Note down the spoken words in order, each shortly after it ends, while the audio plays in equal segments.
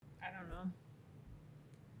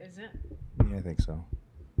Is it? Yeah, I think so.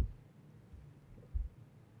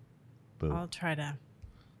 Boo. I'll try to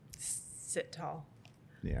sit tall.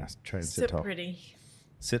 Yeah, try and sit tall. Pretty.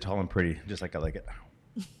 Sit tall and pretty, just like I like it.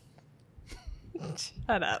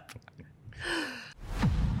 Shut up.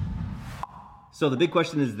 So the big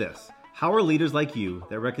question is this. How are leaders like you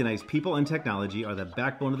that recognize people and technology are the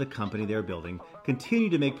backbone of the company they're building continue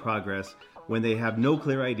to make progress when they have no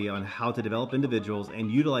clear idea on how to develop individuals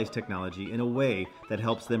and utilize technology in a way that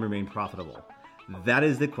helps them remain profitable? That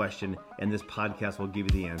is the question, and this podcast will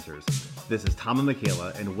give you the answers. This is Tom and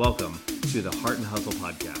Michaela, and welcome to the Heart and Hustle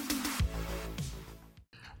Podcast.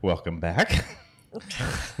 Welcome back.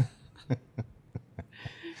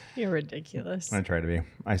 You're ridiculous. I try to be.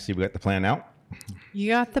 I see we got the plan out.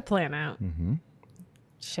 You got the plan out. Mm-hmm.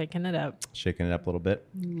 Shaking it up. Shaking it up a little bit.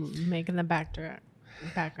 Making the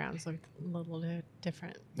backgrounds look a little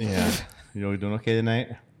different. Yeah. You doing okay tonight?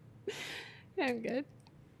 Yeah, I'm good.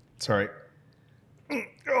 Sorry.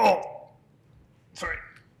 Oh, sorry.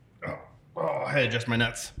 Oh, I had to adjust my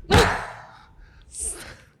nuts.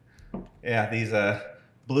 Yeah, these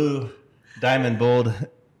blue diamond bold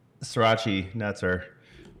sriracha nuts are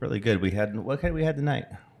really good. What kind we had tonight?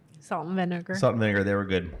 Salt and vinegar. Salt and vinegar. They were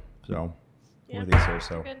good. So Yeah, with these are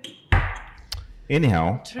so. good.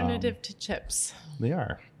 Anyhow, Alternative to chips. they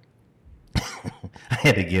are. I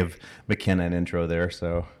had to give McKenna an intro there,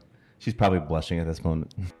 so she's probably blushing at this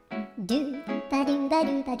moment.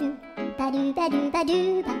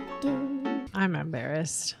 I'm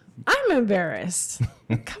embarrassed.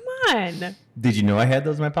 Come on. Did you know I had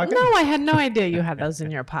those in my pocket? No, I had no idea you had those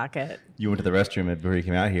in your pocket. You went to the restroom before you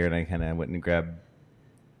came out here, and I kind of went and grabbed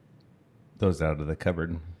those out of the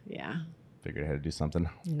cupboard. Yeah. Figured I had to do something.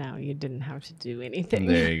 No, you didn't have to do anything.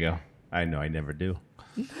 There you go. I know I never do.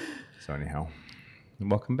 So anyhow,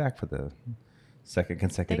 welcome back for the second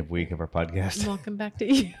consecutive week of our podcast. Welcome back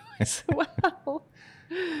to you as well.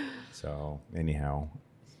 So anyhow,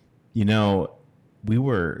 we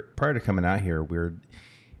were, prior to coming out here,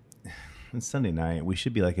 it's Sunday night. We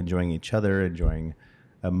should be like enjoying each other, enjoying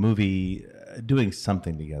a movie, doing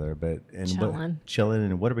something together, chilling.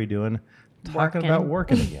 And what are we doing? Talking about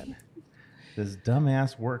working again. This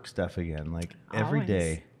dumbass work stuff again, like every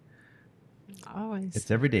day. Always.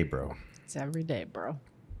 It's every day, bro. It's every day, bro.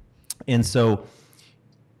 And so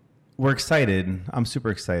we're excited. I'm super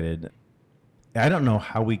excited. I don't know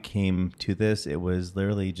how we came to this. It was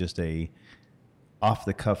literally just a off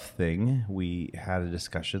the cuff thing. We had a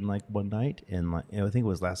discussion like one night, and I think it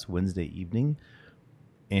was last Wednesday evening,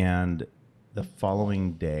 and the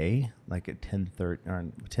following day, like at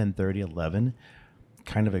 10:30, 11,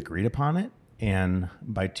 kind of agreed upon it, and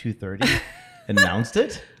by 2:30 announced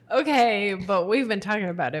it. Okay, but we've been talking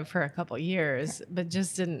about it for a couple years, but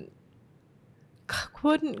just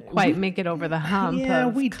couldn't quite make it over the hump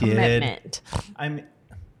of commitment.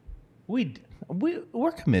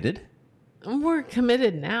 We're committed. We're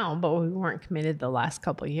committed now, but we weren't committed the last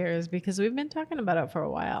couple of years because we've been talking about it for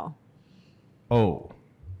a while. Oh,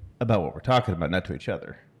 about what we're talking about, not to each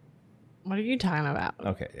other. What are you talking about?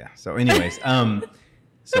 Okay, yeah. So anyways,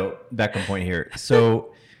 so back on point here.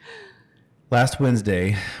 So last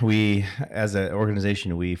Wednesday, we, as an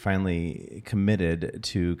organization, we finally committed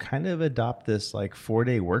to kind of adopt this like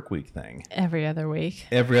 4-day work week thing. Every other week.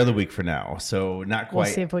 Every other week for now. So not quite.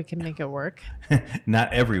 We'll see if we can make it work.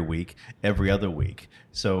 Not every week, every other week.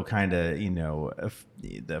 So kind of,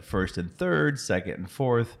 the first and third, second and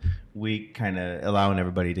fourth week, kind of allowing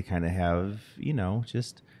everybody to kind of have,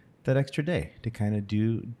 just that extra day to kind of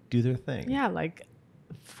do their thing. Yeah, like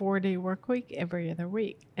 4-day work week every other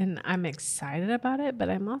week, and I'm excited about it, but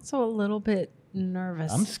I'm also a little bit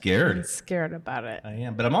nervous. I'm scared. I'm scared about it. I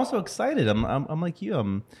am, but I'm also excited. I'm like you.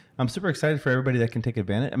 I'm super excited for everybody that can take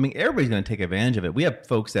advantage. I mean, everybody's going to take advantage of it. We have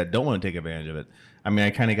folks that don't want to take advantage of it. I mean,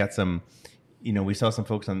 I kind of got some. We saw some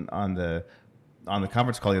folks on the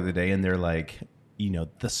conference call the other day, and they're like,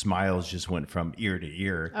 the smiles just went from ear to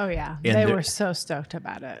ear. Oh yeah, and they were so stoked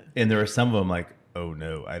about it. And there were some of them like, oh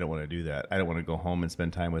no, I don't want to do that. I don't want to go home and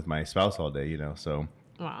spend time with my spouse all day, so.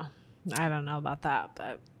 Well, I don't know about that,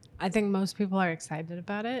 but I think most people are excited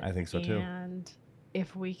about it. I think so too. And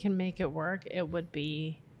if we can make it work, it would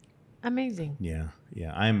be amazing. Yeah.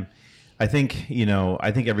 I think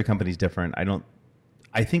every company's different.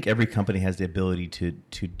 I think every company has the ability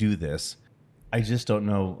to do this. I just don't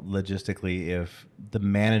know logistically if the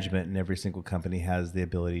management in every single company has the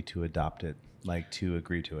ability to adopt it, like to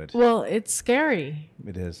agree to it. Well, it's scary.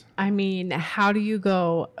 It is. I mean, how do you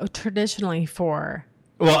go traditionally for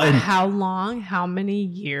and how long, how many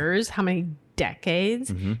years, how many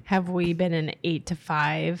decades have we been an 8 to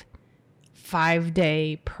 5,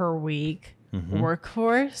 5-day per week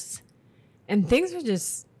workforce, and things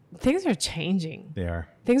are changing. They are.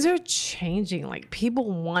 Things are changing. Like,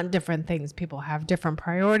 people want different things. People have different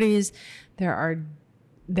priorities. There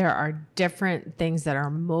are different things that are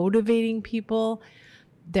motivating people.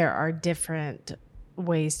 There are different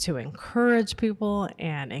ways to encourage people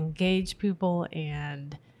and engage people,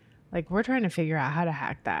 and like, we're trying to figure out how to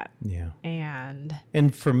hack that. Yeah.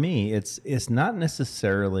 And for me, it's not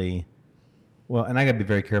necessarily, well, and I got to be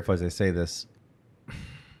very careful as I say this.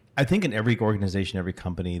 I think in every organization, every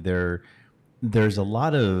company, there's a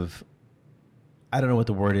lot of, I don't know what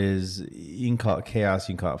the word is. You can call it chaos.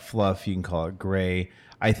 You can call it fluff. You can call it gray.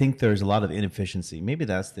 I think there's a lot of inefficiency. Maybe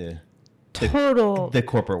that's the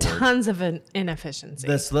corporate word. Tons of inefficiency.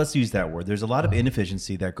 Let's use that word. There's a lot of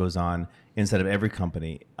inefficiency that goes on inside of every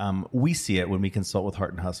company. We see it when we consult with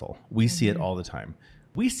Heart and Hustle. We see it all the time.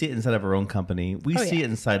 We see it inside of our own company. We see it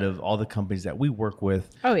inside of all the companies that we work with.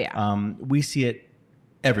 Oh, yeah. We see it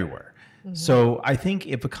everywhere. So I think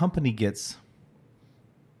if a company gets,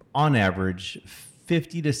 on average,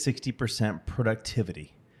 50 to 60%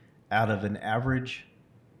 productivity out of an average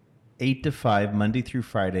 8 to 5 Monday through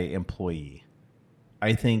Friday employee,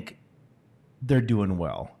 I think they're doing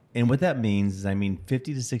well. And what that means is,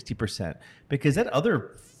 50 to 60%, because that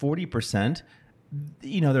other 40%,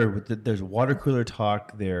 there's water cooler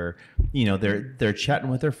talk. They're chatting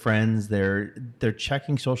with their friends. They're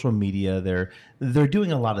checking social media. They're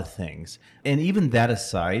doing a lot of things. And even that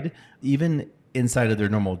aside, even inside of their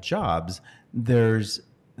normal jobs, there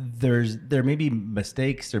may be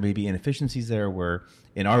mistakes, there may be inefficiencies there where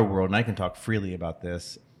in our world, and I can talk freely about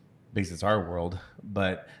this because it's our world,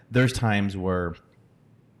 but there's times where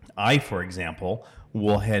I, for example,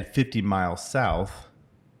 will head 50 miles south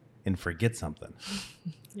and forget something.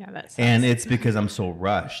 Yeah, that's. And it's because I'm so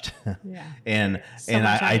rushed. Yeah. and so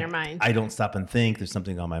much on your mind. I don't stop and think. There's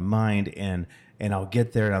something on my mind, and I'll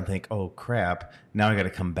get there and I'll think, oh crap, now I got to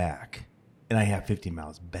come back, and I have 50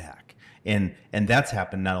 miles back. And that's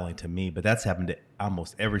happened not only to me, but that's happened to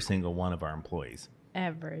almost every single one of our employees.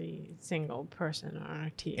 Every single person on our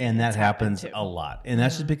team. And that happens a lot. And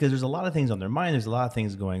that's just because there's a lot of things on their mind. There's a lot of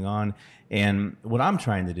things going on. And what I'm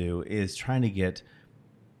trying to do is trying to get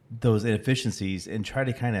those inefficiencies and try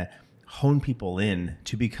to kind of hone people in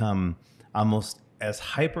to become almost as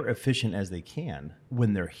hyper efficient as they can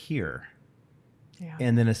when they're here. Yeah.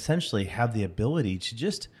 And then essentially have the ability to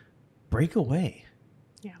just break away.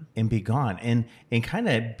 Yeah. And be gone and kind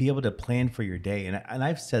of be able to plan for your day. And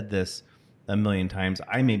I've said this a million times.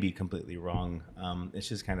 I may be completely wrong. It's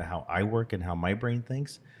just kind of how I work and how my brain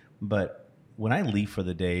thinks. But when I leave for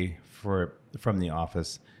the day from the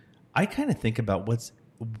office, I kind of think about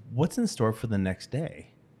what's in store for the next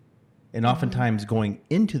day. And oftentimes going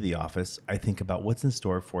into the office, I think about what's in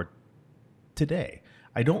store for today.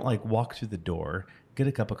 I don't walk through the door, get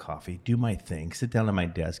a cup of coffee, do my thing, sit down at my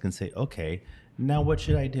desk and say, okay, now what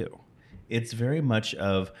should I do? It's very much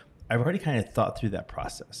of, I've already kind of thought through that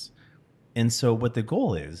process. And so what the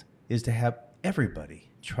goal is to have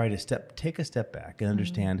everybody try to take a step back and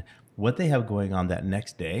understand what they have going on that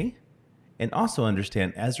next day, and also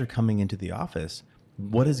understand as they're coming into the office,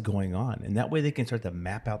 what is going on. And that way they can start to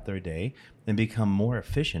map out their day and become more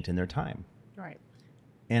efficient in their time. Right.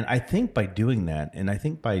 And I think by doing that, and I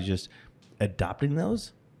think by just adopting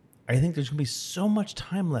those, I think there's going to be so much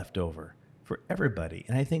time left over for everybody.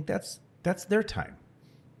 And I think that's their time.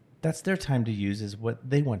 That's their time to use is what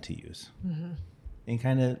they want to use. And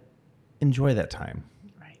kind of enjoy that time.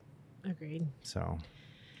 Right. Agreed. So.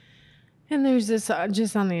 And there's this,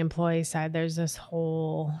 just on the employee side, there's this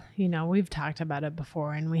whole, we've talked about it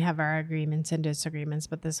before, and we have our agreements and disagreements,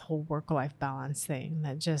 but this whole work-life balance thing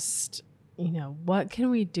that just, what can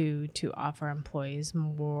we do to offer employees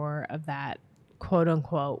more of that quote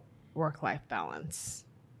unquote work-life balance?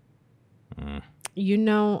 I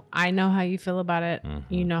know how you feel about it.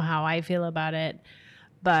 You know how I feel about it,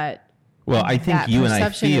 but I think you and I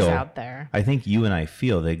feel out there. I think you and I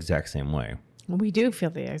feel the exact same way. We do feel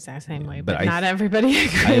the exact same way, but not everybody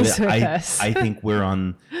agrees with us. I think we're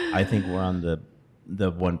on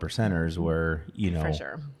the one percenters where, For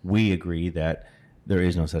sure. We agree that there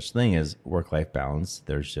is no such thing as work-life balance.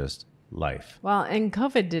 There's just life. Well, and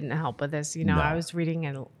COVID didn't help with this. No. I was reading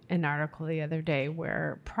an article the other day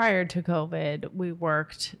where prior to COVID, we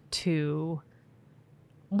worked to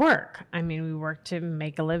work. We worked to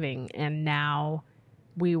make a living, and now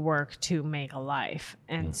we work to make a life.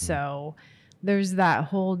 And so there's that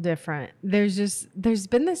whole different, there's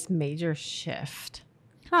been this major shift,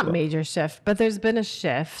 major shift, but there's been a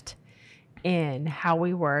shift in how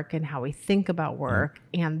we work and how we think about work.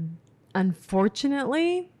 And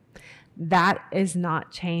unfortunately, That is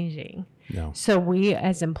not changing. No. So we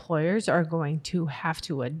as employers are going to have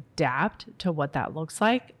to adapt to what that looks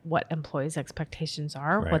like, what employees' expectations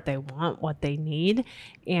are, Right. what they want, what they need.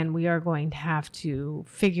 And we are going to have to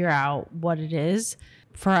figure out what it is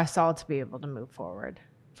for us all to be able to move forward,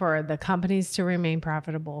 for the companies to remain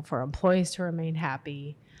profitable, for employees to remain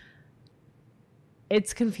happy.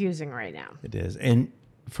 It's confusing right now. It is. And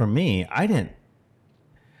for me,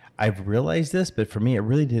 I've realized this, but for me, it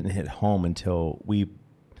really didn't hit home until we've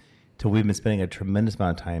been spending a tremendous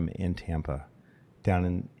amount of time in Tampa,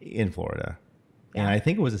 down in Florida. And I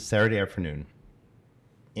think it was a Saturday afternoon,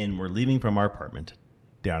 and we're leaving from our apartment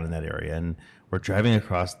down in that area, and we're driving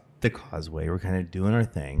across the causeway. We're kind of doing our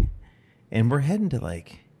thing, and we're heading to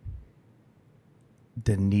like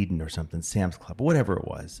Dunedin or something, Sam's Club, whatever it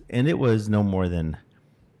was. And it was no more than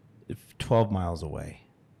 12 miles away.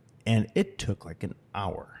 And it took like an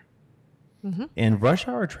hour. Mm-hmm. And rush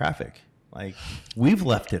hour traffic. Like, we've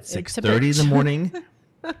left at It's a 6:30 in the bitch. morning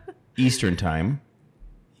Eastern time.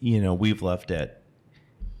 You know, we've left at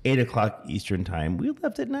 8 o'clock Eastern time. We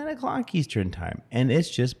left at 9 o'clock Eastern time. And it's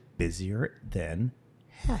just busier than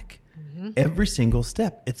heck. Mm-hmm. Every single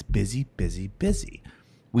step, it's busy, busy, busy.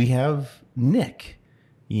 We have Nick,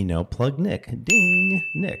 plug Nick, ding,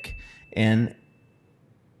 Nick. And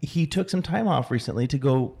he took some time off recently to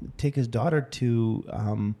go take his daughter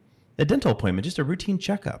to a dental appointment, just a routine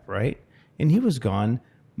checkup, right? And he was gone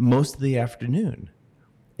most of the afternoon.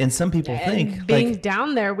 And some people think being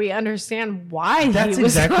down there, we understand why that's he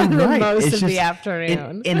was exactly gone right. most It's of just, the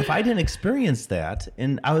afternoon. And if I didn't experience that,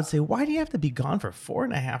 and I would say, why do you have to be gone for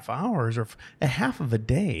 4.5 hours or a half of a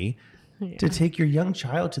day to take your young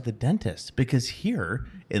child to the dentist? Because here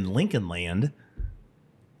in Lincoln Land,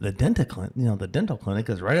 the dental clinic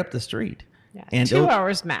is right up the street. Yeah, And 2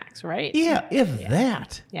 hours max, right? Yeah, if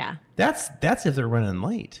that. Yeah. That's if they're running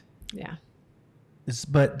late. Yeah.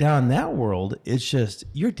 But down in that world, it's just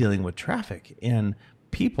you're dealing with traffic and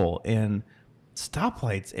people and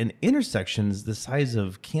stoplights and intersections the size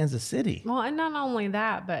of Kansas City. Well, and not only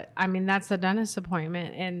that, but I mean, that's a dentist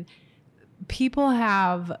appointment, and people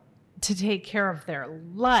have to take care of their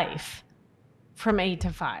life from 8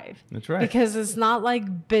 to 5. That's right. Because it's not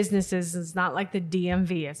like businesses. It's not like the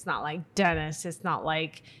DMV. It's not like dentists. It's not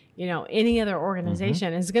like, any other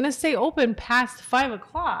organization is going to stay open past 5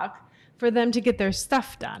 o'clock for them to get their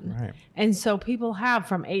stuff done. Right. And so people have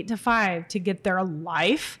from 8 to 5 to get their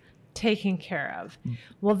life taken care of.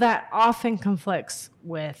 Well, that often conflicts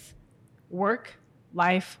with work,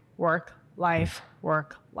 life, work, life,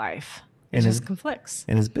 work, life. It just conflicts.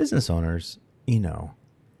 And as business owners,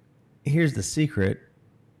 here's the secret.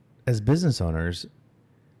 As business owners,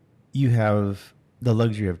 you have the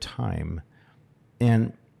luxury of time.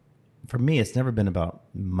 And for me, it's never been about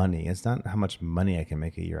money. It's not how much money I can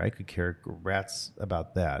make a year. I could care rats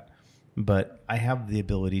about that. But I have the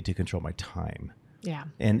ability to control my time. Yeah.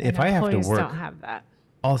 And if I have to work don't have that.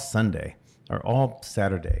 all Sunday or all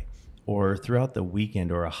Saturday or throughout the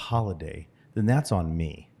weekend or a holiday, then that's on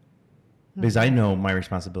me. Because I know my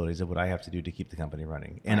responsibilities of what I have to do to keep the company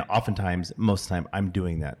running. And oftentimes, most of the time, I'm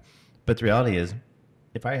doing that. But the reality is,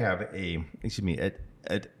 if I have a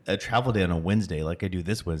travel day on a Wednesday, like I do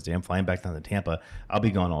this Wednesday, I'm flying back down to Tampa, I'll be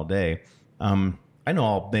gone all day. I know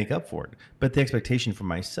I'll make up for it. But the expectation for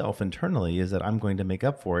myself internally is that I'm going to make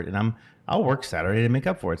up for it. And I'll work Saturday to make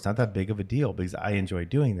up for it. It's not that big of a deal because I enjoy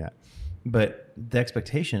doing that. But the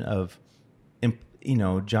expectation of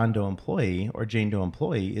John Doe employee or Jane Doe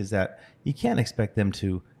employee is that you can't expect them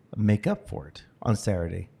to make up for it on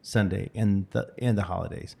Saturday, Sunday, and the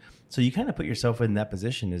holidays. So you kind of put yourself in that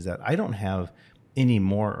position is that I don't have any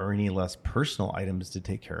more or any less personal items to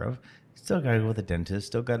take care of. Still got to go to the dentist,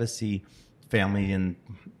 still got to see family and,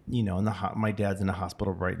 my dad's in the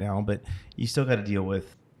hospital right now, but you still got to deal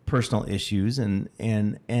with personal issues and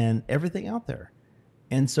everything out there.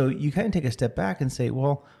 And so you kind of take a step back and say,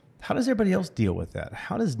 well, how does everybody else deal with that?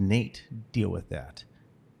 How does Nate deal with that?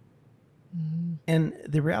 Mm-hmm. And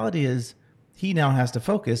the reality is he now has to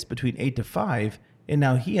focus between 8 to 5, and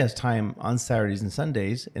now he has time on Saturdays and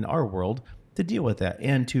Sundays in our world to deal with that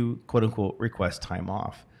and to, quote unquote, request time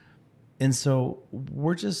off. And so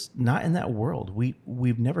we're just not in that world.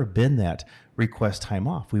 We've never been that request time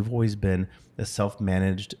off. We've always been a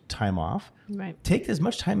self-managed time off. Right. Take as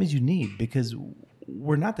much time as you need because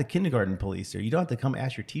we're not the kindergarten police here. You don't have to come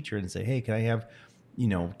ask your teacher and say, hey, can I have,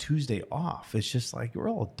 Tuesday off? It's just like, we're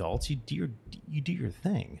all adults. You do your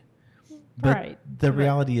thing. But right. the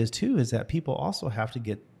reality is too, is that people also have to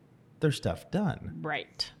get their stuff done.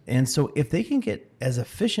 Right. And so if they can get as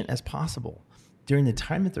efficient as possible during the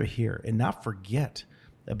time that they're here and not forget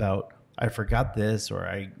about I forgot this, or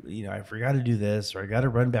I forgot to do this, or I got to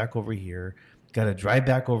run back over here, got to drive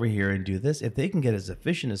back over here and do this. If they can get as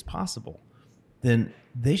efficient as possible, then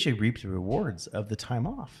they should reap the rewards of the time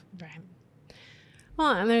off. Right.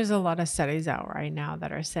 Well, and there's a lot of studies out right now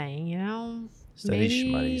that are saying, Studies,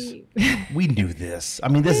 schmuddies. We knew this. I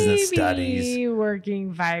mean, this isn't studies.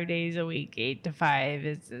 Working 5 days a week, 8 to 5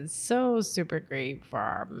 is so super great for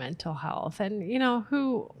our mental health. And,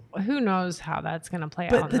 who knows how that's going to play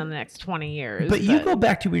out in the next 20 years. But you go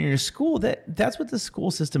back to when you're in school, that's what the school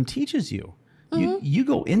system teaches you. Mm-hmm. You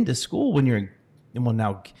go into school when you're,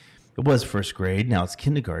 now it was first grade, now it's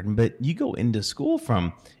kindergarten, but you go into school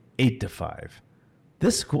from 8 to 5.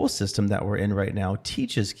 This school system that we're in right now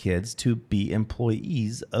teaches kids to be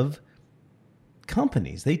employees of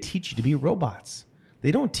companies. They teach you to be robots. They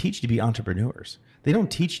don't teach you to be entrepreneurs. They don't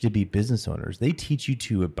teach you to be business owners. They teach you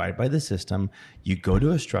to abide by the system. You go to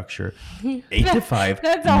a structure, 8 to 5,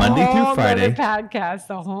 that's Monday through Friday. Podcast,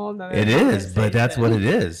 a whole nother It is, but that's what it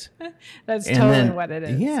is. That's totally what it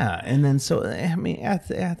is. Yeah, and then so I mean, at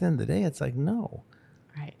the end of the day, it's like no.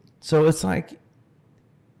 Right. So it's like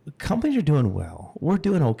companies are doing well. We're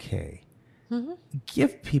doing okay. Mm-hmm.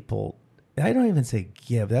 Give people. I don't even say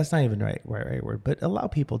give. That's not even the right word. But allow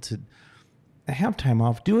people to have time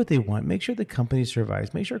off, do what they want, make sure the company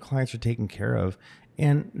survives, make sure clients are taken care of,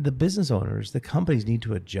 and the business owners, the companies need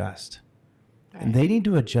to adjust. Right. And they need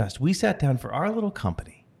to adjust. We sat down for our little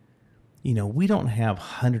company. We don't have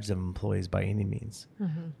hundreds of employees by any means,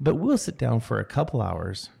 mm-hmm. but we'll sit down for a couple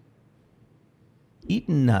hours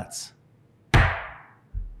eating nuts.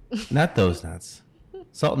 Not those nuts,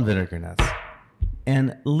 salt and vinegar nuts,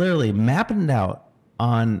 and literally mapping it out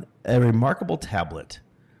on a remarkable tablet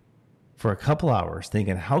for a couple hours,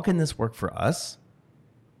 thinking, how can this work for us?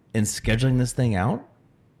 And scheduling this thing out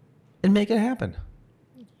and make it happen.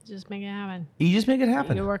 Just make it happen. You just make it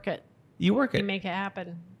happen. You work it. You work it. You make it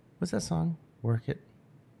happen. What's that song? Work it.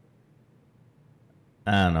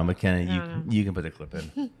 I don't know, McKenna. You can put the clip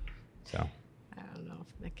in. So. I don't know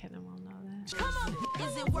if McKenna will know that. Come on,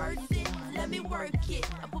 is it worth it? Let me work it.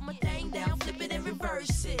 I put my thing down, flip it and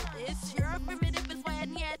reverse it. It's your primitive, it's why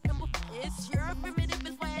it's your primitive,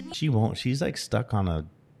 it's why She won't. She's like stuck on a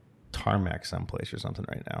tarmac someplace or something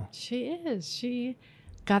right now. She is. She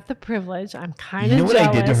got the privilege. I'm kind of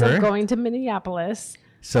jealous of going to Minneapolis.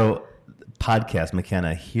 So, podcast,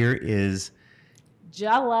 McKenna, here is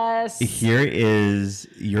jealous. Here is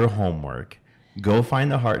your homework. Go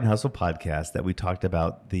find the Heart and Hustle podcast that we talked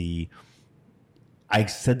about. I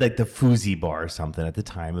said like the Foozy bar or something at the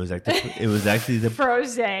time. It was actually the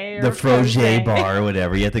Froger bar or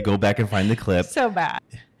whatever. You have to go back and find the clip. So bad.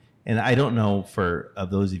 And I don't know for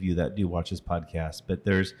those of you that do watch this podcast, but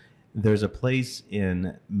there's a place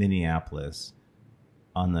in Minneapolis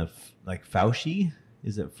on the Fauci.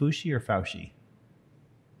 Is it Fauci or Fauci?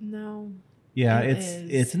 No. Yeah,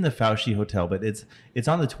 it's in the Fauci Hotel, but it's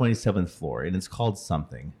on the 27th floor and it's called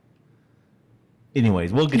something.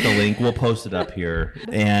 Anyways, we'll get the link. We'll post it up here.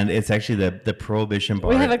 And it's actually the Prohibition Bar.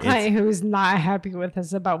 We have a client who's not happy with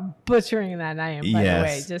us about butchering that name, by the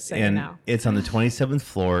way, just so you know. It's on the 27th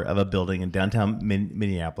floor of a building in downtown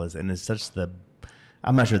Minneapolis. And it's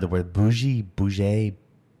I'm not sure the word, bougie.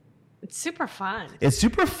 It's super fun. It's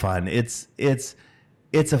super fun. It's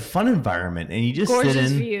a fun environment. And you just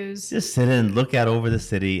gorgeous views. Just sit in, look out over the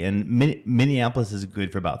city. And Minneapolis is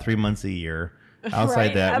good for about 3 months a year.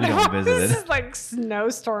 Outside that, we don't visit it. This is like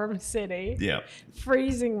snowstorm city. Yeah.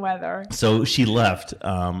 Freezing weather. So she left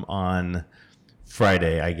on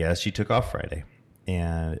Friday, I guess. She took off Friday.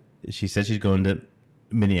 And she said she's going to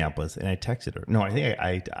Minneapolis. And I texted her. No, I think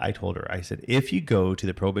I told her. I said, if you go to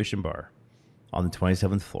the Prohibition Bar on the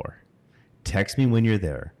 27th floor, text me when you're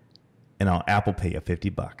there. And I'll Apple Pay you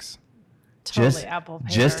 $50. Totally Apple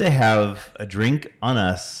Pay. Just to have a drink on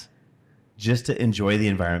us. Just to enjoy the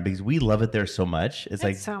environment because we love it there so much. It's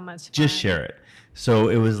like so much fun. Just share it. So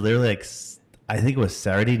it was literally like, I think it was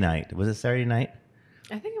Saturday night. Was it Saturday night?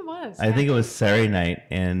 I think it was. I think it was Saturday night,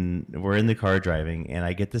 and we're in the car driving, and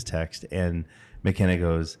I get this text, and McKenna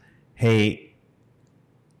goes, "Hey,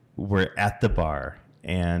 we're at the bar,"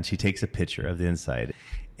 and she takes a picture of the inside,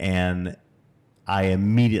 and I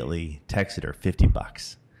immediately texted her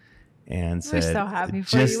 $50 and said, "We're so happy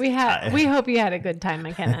for you. We hope you had a good time,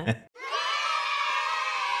 McKenna."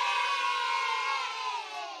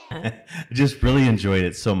 Just really enjoyed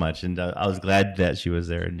it so much, and I was glad that she was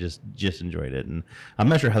there and just enjoyed it. And I'm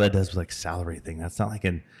not sure how that does with like salary thing. That's not like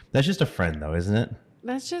that's just a friend though, isn't it?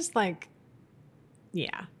 That's just like,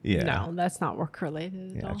 yeah. No, that's not work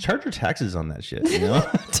related at all. Charge your taxes on that shit.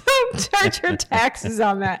 Don't charge your taxes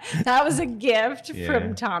on that. That was a gift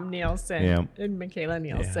from Tom Nielsen and Michaela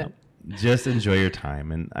Nielsen. just enjoy your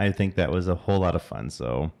time. And I think that was a whole lot of fun.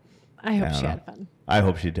 So I hope don't she know. had fun. I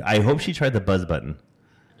hope she did. I hope she tried the buzz button.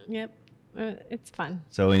 Yep. It's fun.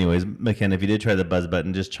 So anyways, McKenna, if you did try the buzz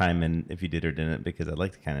button, just chime in if you did or didn't, because I'd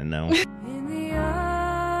like to kind of know. In the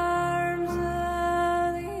arms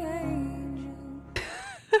of the angel.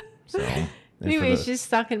 So Anyway, she's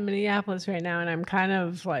stuck in Minneapolis right now, and I'm kind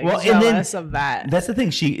of like Well, and then- jealous of that. That's the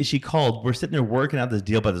thing. She called. We're sitting there working out this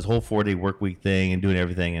deal about this whole 4-day work week thing and doing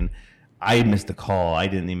everything. And I missed the call. I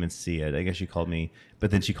didn't even see it. I guess she called me,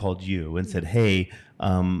 but then she called you and said, "Hey,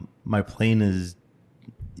 my plane is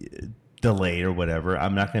delayed or whatever.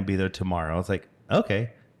 I'm not going to be there tomorrow." I was like,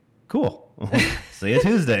 "Okay, cool. See you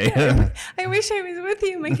Tuesday." I wish I was with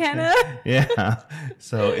you, McKenna. Yeah.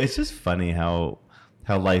 So it's just funny how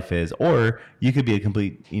life is. Or you could be a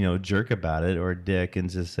complete, jerk about it or a dick and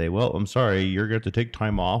just say, "Well, I'm sorry, you're going to have to take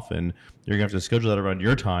time off and you're going to have to schedule that around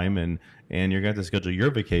your time and you're going to have to schedule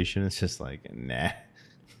your vacation." It's just like, nah.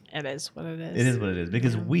 It is what it is. It is what it is,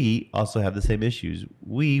 because we also have the same issues.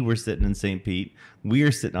 We were sitting in St. Pete. We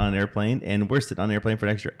are sitting on an airplane, and we're sitting on an airplane for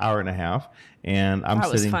an extra hour and a half. And I'm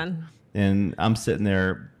That was sitting, fun. and I'm sitting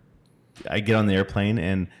there. I get on the airplane,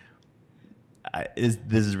 and this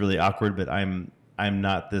is really awkward, but I'm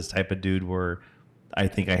not this type of dude where I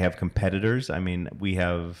think I have competitors. I mean, we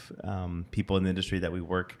have people in the industry that we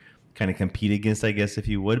work kind of compete against, I guess, if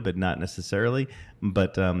you would, but not necessarily.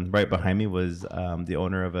 But right behind me was the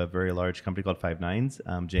owner of a very large company called 5 Nines,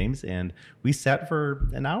 James, and we sat for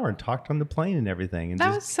an hour and talked on the plane and everything. And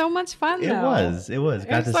That was so much fun, it though. was.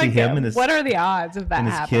 Got to see like him and his what are the odds of that and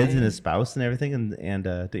his happening? kids and his spouse and everything, and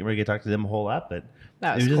didn't really get to talk to them a whole lot, but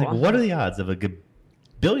That it was was just cool. like, what are the odds of a good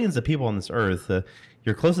billions of people on this earth?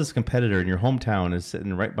 Your closest competitor in your hometown is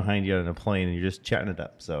sitting right behind you on a plane, and you're just chatting it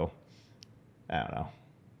up. So I don't know,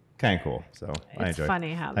 kind of cool. So I It's enjoy.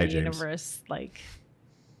 funny how Hi, the James. universe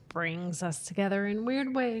brings us together in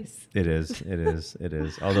weird ways. It is. It is. It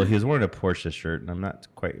is. Although he was wearing a Porsche shirt, and I'm not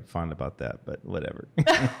quite fond about that, but whatever.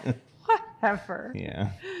 Whatever. Yeah.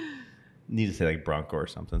 Need to say like Bronco or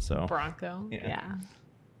something. So Bronco. Yeah. Yeah.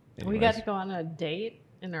 We anyways. got to go on a date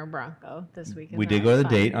in our Bronco this weekend. We That did go was to the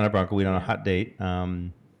fun. date on a Bronco. We went on a hot date.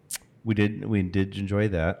 We did enjoy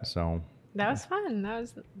that. So That was fun.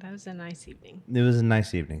 That was a nice evening. it was a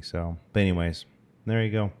nice evening. So, but anyways, there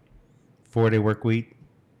you go. 4-day work week,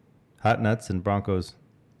 hot nuts and Broncos.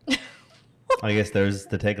 I guess there's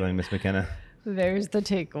the tagline, Miss McKenna. There's the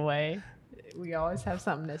takeaway. We always have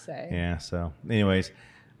something to say. Yeah. So, anyways,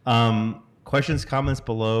 questions, comments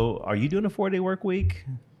below. Are you doing a 4-day work week?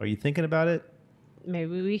 Are you thinking about it?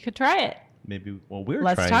 Maybe we could try it. Maybe. Well, we're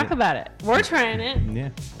Let's trying talk it. about it. We're trying it. Yeah.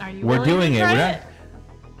 Are you We're willing doing to it. try We're not.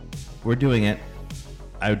 We're doing it.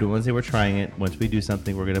 I don't want to say we're trying it. Once we do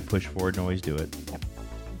something, we're going to push forward and always do it.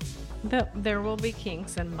 There will be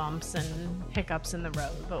kinks and bumps and hiccups in the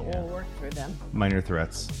road, but we'll work through them. Minor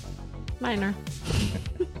threats. Minor.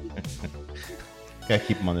 Got to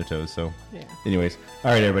keep them on their toes. So, Yeah. anyways,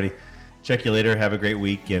 all right, everybody. Check you later. Have a great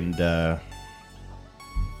week. And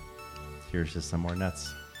here's just some more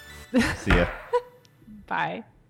nuts. See ya. Bye.